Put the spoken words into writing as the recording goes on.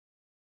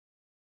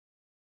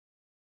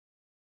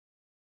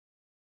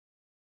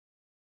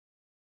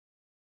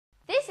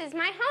This is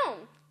my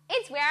home.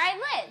 It's where I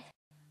live.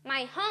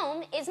 My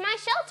home is my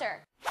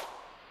shelter.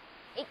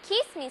 It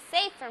keeps me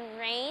safe from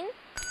rain,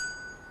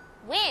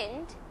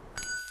 wind,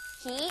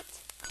 heat,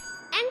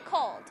 and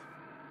cold.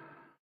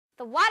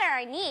 The water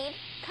I need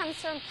comes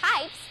from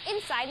pipes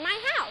inside my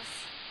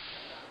house.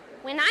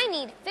 When I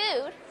need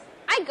food,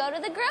 I go to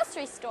the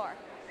grocery store.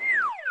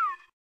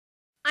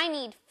 I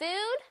need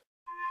food,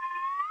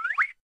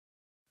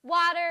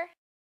 water,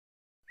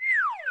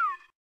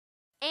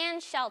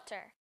 and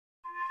shelter.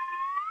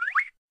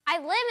 I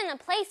live in a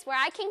place where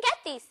I can get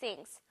these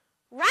things,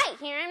 right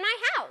here in my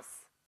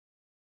house.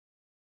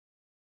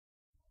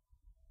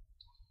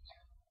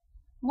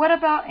 What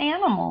about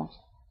animals?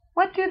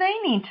 What do they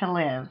need to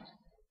live?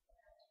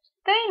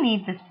 They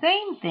need the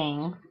same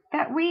things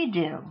that we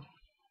do.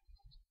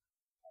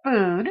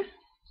 Food,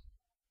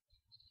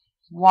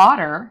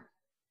 water,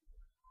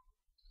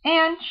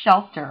 and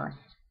shelter.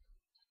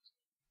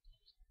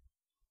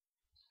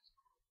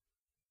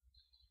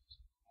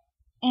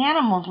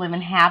 Animals live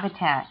in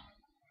habitats.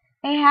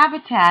 A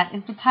habitat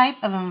is the type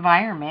of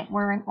environment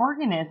where an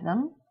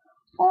organism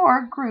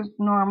or group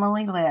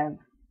normally live.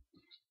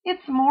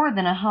 It's more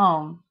than a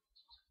home.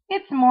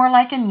 It's more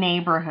like a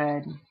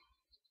neighborhood.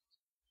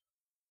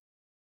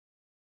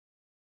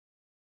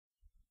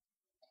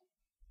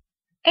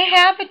 A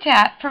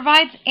habitat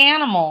provides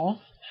animals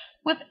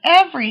with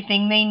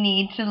everything they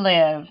need to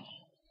live.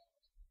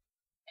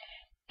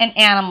 An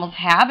animal's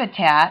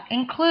habitat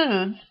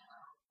includes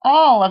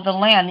all of the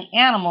land the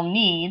animal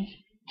needs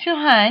to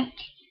hunt,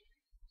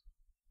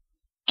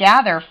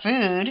 gather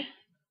food,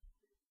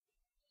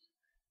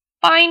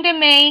 find a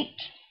mate,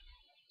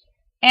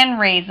 and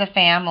raise a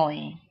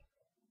family.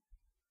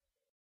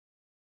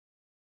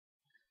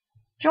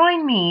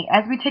 Join me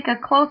as we take a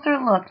closer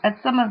look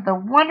at some of the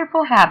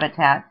wonderful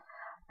habitats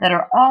that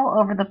are all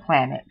over the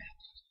planet.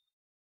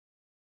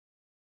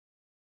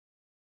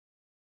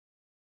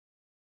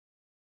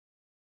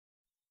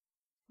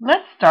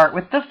 Let's start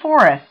with the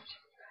forest.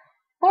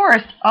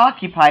 Forests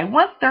occupy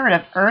 1/3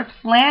 of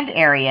Earth's land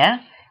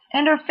area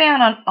and are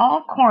found on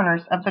all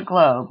corners of the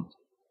globe.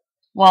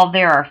 While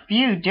there are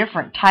few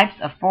different types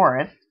of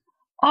forests,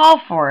 all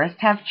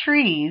forests have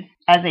trees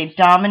as a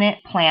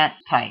dominant plant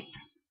type.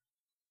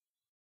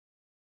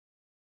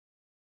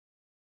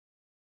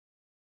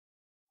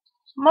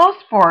 Most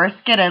forests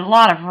get a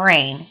lot of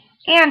rain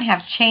and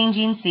have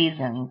changing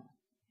seasons.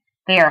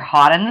 They are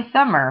hot in the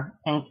summer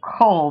and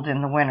cold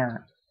in the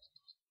winter.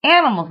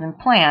 Animals and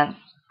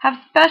plants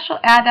have special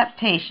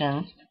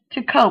adaptations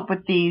to cope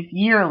with these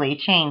yearly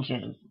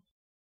changes.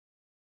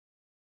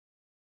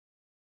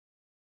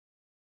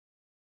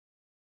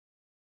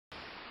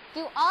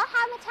 Do all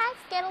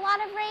habitats get a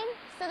lot of rain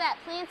so that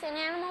plants and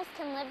animals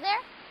can live there?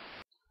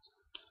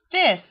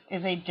 This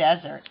is a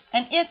desert,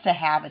 and it's a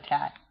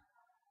habitat.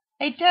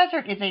 A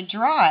desert is a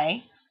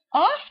dry,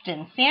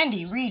 often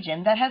sandy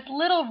region that has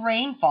little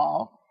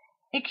rainfall,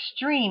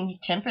 extreme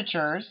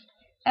temperatures,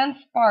 and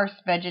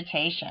sparse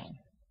vegetation.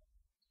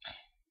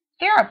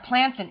 There are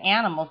plants and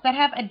animals that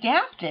have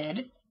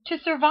adapted to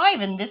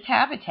survive in this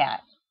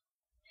habitat.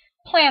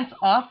 Plants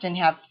often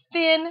have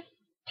thin,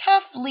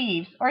 tough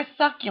leaves or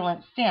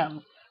succulent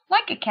stems,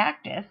 like a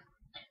cactus,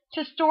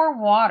 to store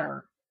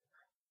water.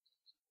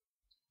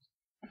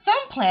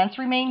 Some plants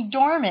remain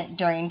dormant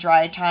during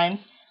dry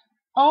times,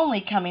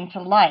 only coming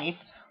to life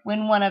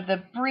when one of the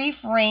brief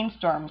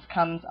rainstorms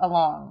comes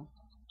along.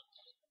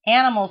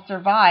 Animals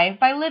survive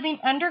by living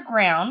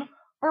underground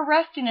or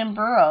resting in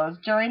burrows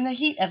during the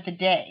heat of the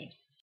day.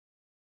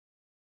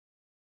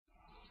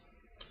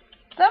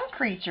 Some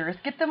creatures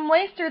get the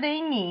moisture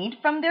they need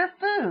from their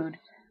food,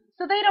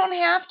 so they don't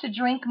have to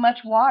drink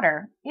much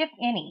water, if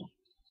any.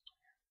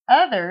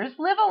 Others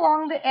live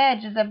along the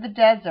edges of the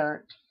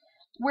desert,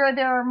 where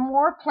there are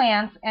more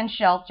plants and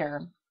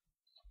shelter.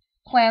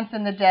 Plants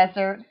in the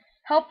desert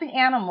help the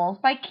animals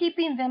by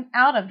keeping them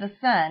out of the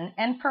sun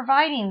and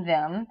providing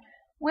them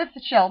with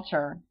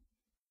shelter.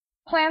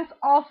 Plants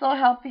also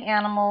help the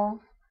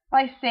animals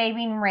by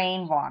saving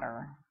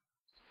rainwater.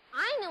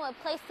 I know a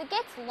place that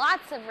gets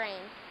lots of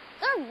rain,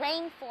 the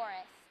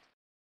rainforest.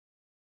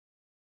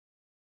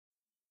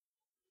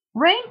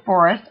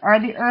 Rainforests are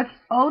the Earth's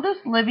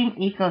oldest living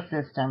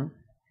ecosystem.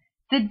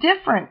 The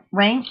different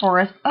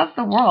rainforests of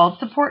the world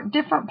support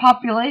different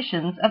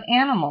populations of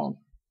animals.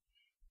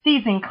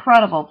 These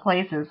incredible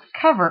places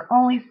cover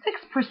only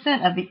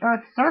 6% of the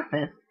Earth's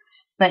surface,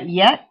 but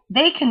yet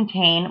they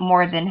contain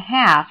more than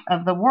half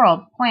of the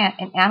world's plant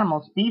and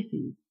animal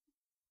species.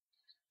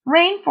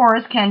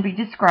 Rainforest can be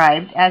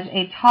described as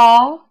a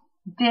tall,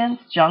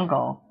 dense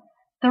jungle.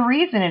 The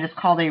reason it is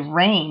called a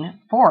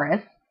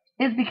rainforest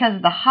is because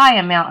of the high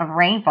amount of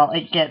rainfall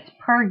it gets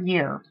per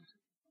year.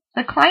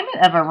 The climate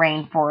of a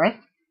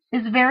rainforest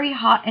is very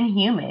hot and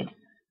humid,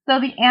 so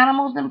the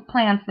animals and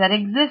plants that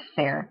exist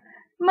there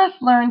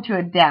must learn to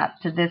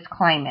adapt to this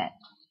climate.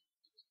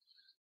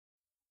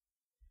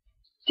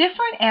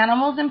 Different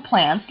animals and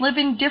plants live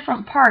in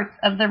different parts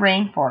of the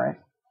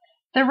rainforest.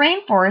 The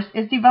rainforest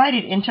is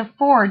divided into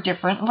 4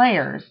 different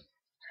layers.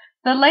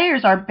 The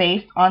layers are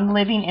based on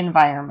living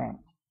environment.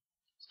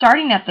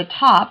 Starting at the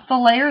top, the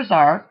layers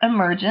are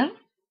emergent,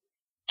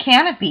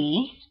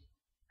 canopy,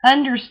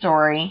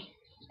 understory,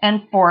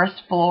 and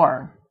forest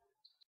floor.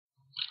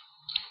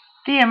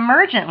 The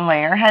emergent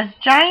layer has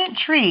giant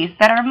trees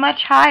that are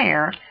much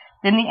higher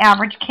than the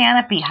average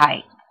canopy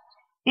height.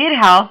 It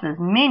houses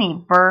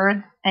many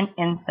birds and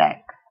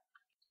insects.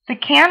 The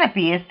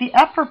canopy is the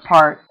upper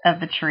part of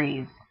the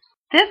trees.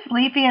 This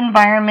leafy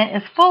environment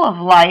is full of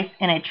life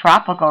in a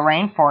tropical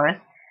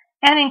rainforest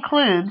and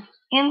includes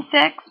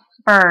insects,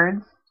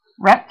 birds,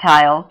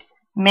 reptiles,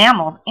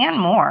 mammals, and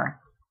more.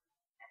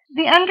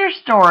 The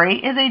understory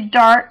is a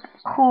dark,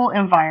 cool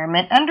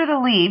environment under the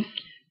leaves,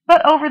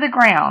 but over the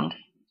ground.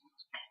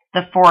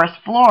 The forest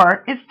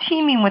floor is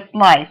teeming with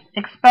life,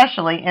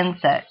 especially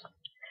insects.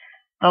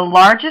 The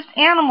largest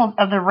animals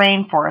of the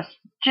rainforest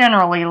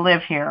generally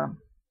live here.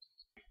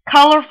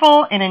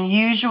 Colorful and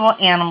unusual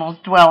animals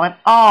dwell in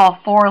all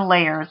 4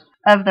 layers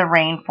of the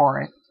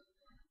rainforest.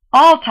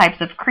 All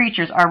types of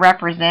creatures are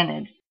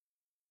represented,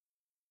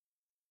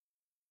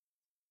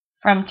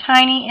 from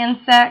tiny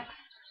insects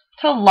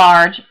to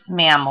large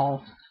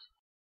mammals.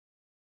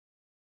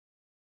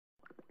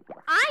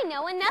 I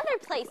know another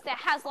place that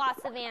has lots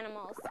of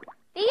animals,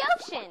 the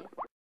ocean.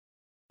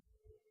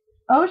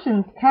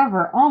 Oceans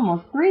cover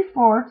almost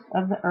 3/4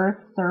 of the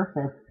Earth's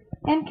surface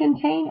and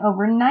contain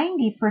over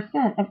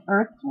 90% of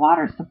Earth's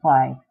water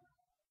supply.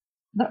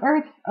 The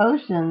Earth's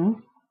oceans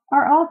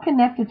are all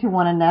connected to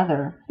one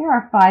another. There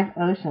are 5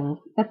 oceans: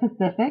 the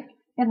Pacific,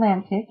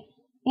 Atlantic,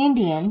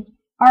 Indian,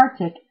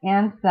 Arctic,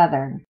 and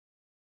Southern.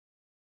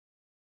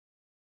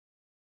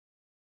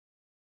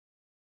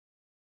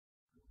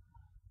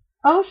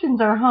 Oceans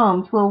are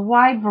home to a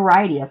wide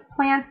variety of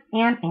plants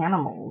and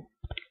animals.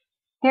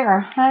 There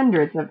are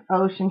hundreds of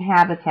ocean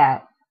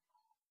habitats.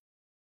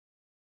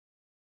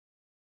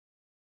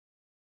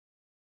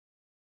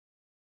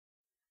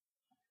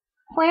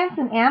 Plants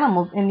and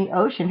animals in the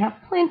ocean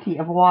have plenty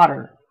of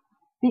water.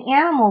 The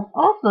animals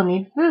also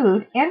need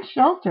food and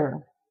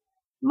shelter.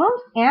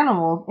 Most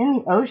animals in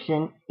the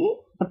ocean eat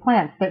the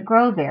plants that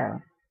grow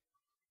there.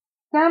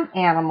 Some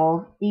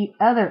animals eat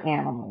other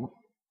animals.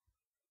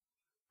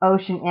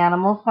 Ocean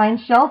animals find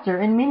shelter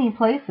in many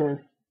places,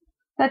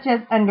 such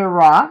as under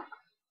rocks,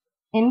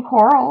 in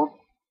corals,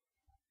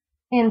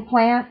 in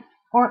plants,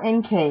 or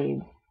in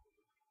caves.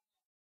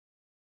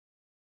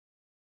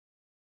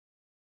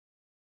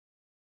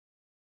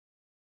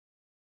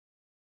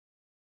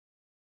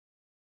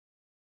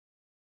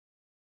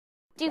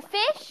 Do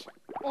fish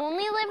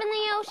only live in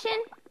the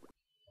ocean?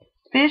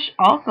 Fish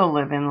also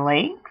live in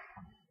lakes,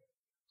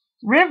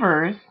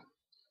 rivers,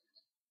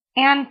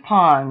 and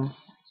ponds.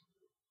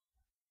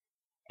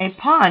 A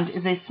pond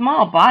is a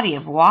small body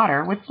of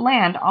water with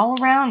land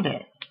all around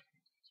it.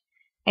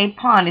 A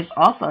pond is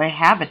also a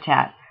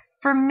habitat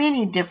for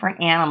many different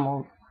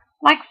animals,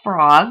 like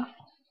frogs,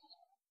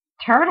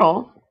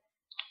 turtles,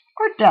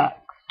 or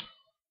ducks.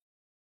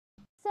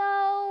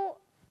 So,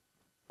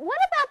 what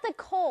about the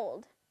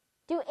cold?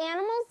 Do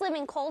animals live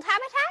in cold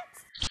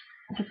habitats?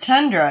 The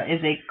tundra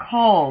is a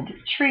cold,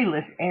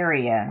 treeless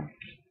area.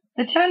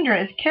 The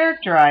tundra is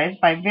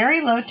characterized by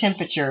very low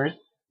temperatures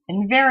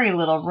and very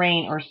little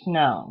rain or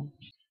snow.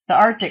 The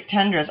Arctic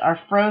tundras are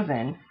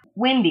frozen,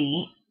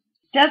 windy,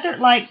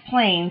 desert-like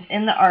plains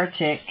in the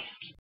Arctic.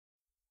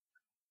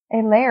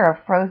 A layer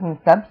of frozen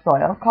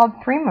subsoil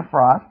called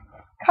permafrost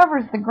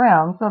covers the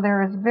ground, so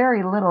there is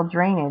very little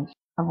drainage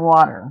of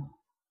water.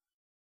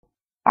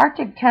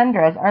 Arctic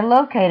tundras are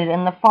located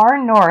in the far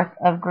north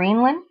of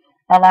Greenland,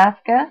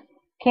 Alaska,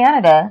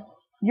 Canada,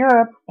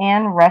 Europe,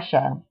 and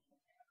Russia.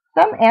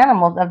 Some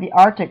animals of the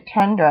Arctic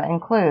tundra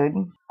include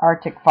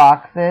Arctic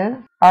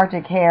foxes,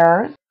 Arctic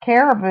hares,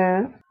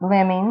 caribous,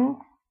 lemmings,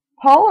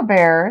 polar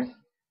bears,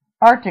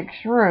 Arctic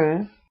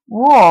shrews,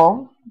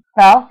 wolves,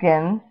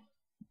 falcons,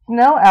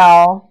 snow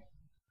owls,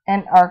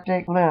 and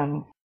Arctic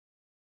loons.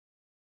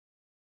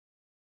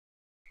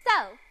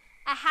 So,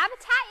 a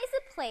habitat is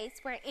a place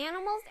where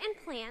animals and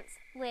plants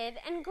live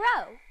and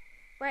grow,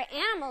 where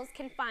animals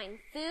can find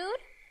food,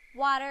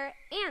 water,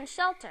 and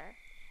shelter,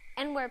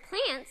 and where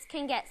plants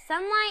can get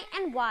sunlight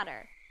and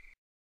water.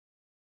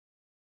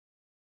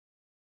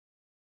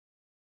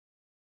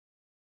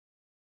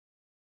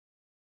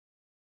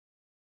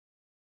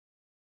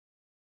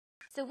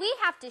 So we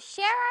have to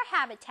share our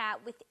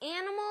habitat with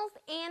animals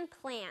and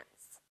plants.